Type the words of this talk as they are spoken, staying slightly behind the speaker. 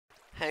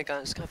Hey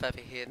guys, Thunderf00t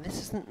here, and this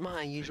isn't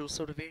my usual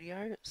sort of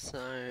video,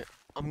 so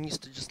I'm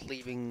used to just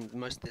leaving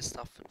most of this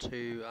stuff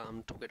to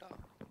Twitter.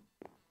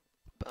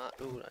 But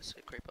ooh, I see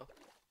a creeper.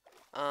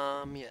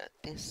 Yeah,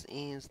 this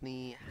is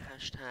the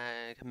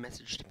hashtag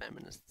message to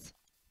feminists.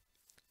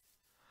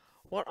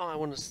 What I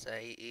want to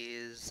say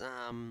is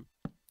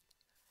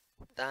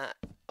that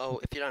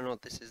if you don't know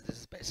what this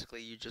is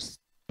basically you just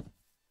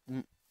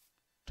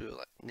do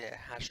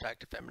hashtag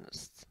to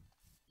feminists,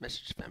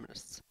 message to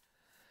feminists.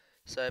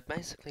 So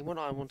basically what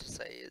I want to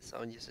say is,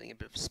 I'm using a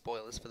bit of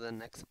spoilers for the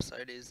next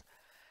episode, is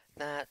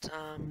that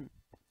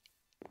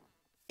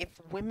if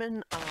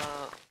women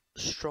are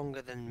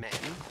stronger than men,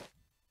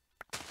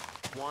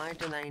 why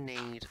do they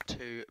need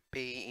to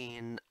be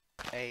in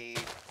a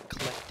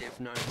collective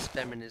known as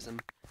feminism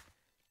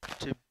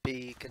to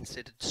be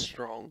considered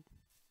strong?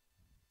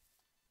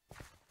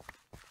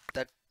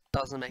 That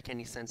doesn't make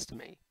any sense to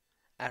me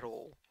at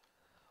all,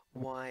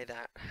 why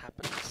that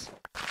happens.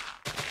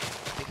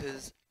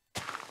 Because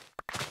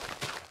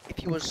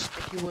if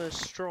you were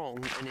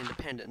strong and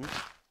independent,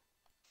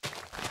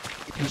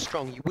 if you were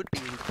strong, you would be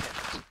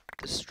independent.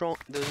 The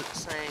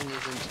saying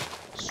isn't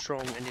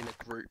strong and in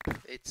a group,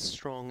 it's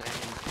strong and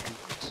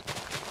independent.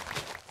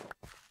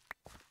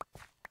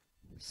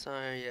 So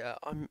yeah,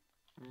 I'm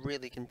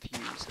really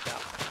confused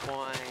about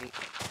why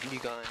you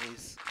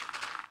guys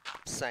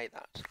say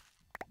that.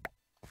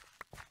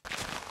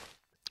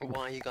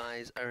 Why you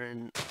guys are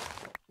in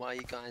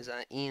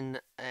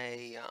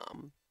a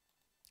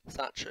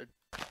such a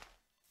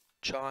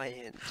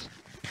giant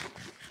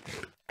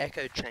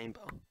echo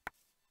chamber,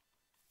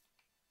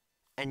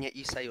 and yet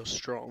you say you're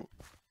strong.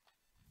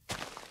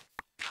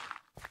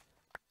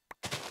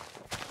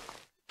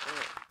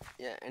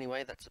 Yeah,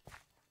 anyway, that's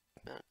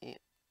about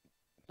it.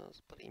 That was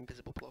a bloody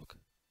invisible block.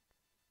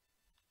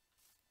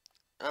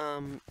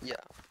 Yeah,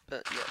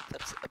 but yeah,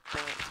 that's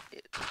about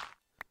it.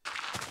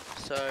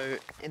 So,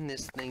 in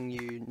this thing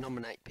you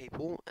nominate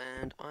people,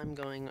 and I'm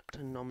going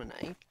to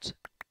nominate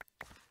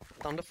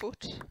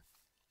Thunderf00t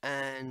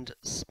and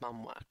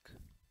Spumwack.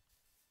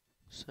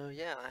 So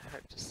yeah, I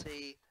hope to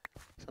see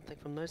something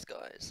from those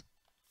guys.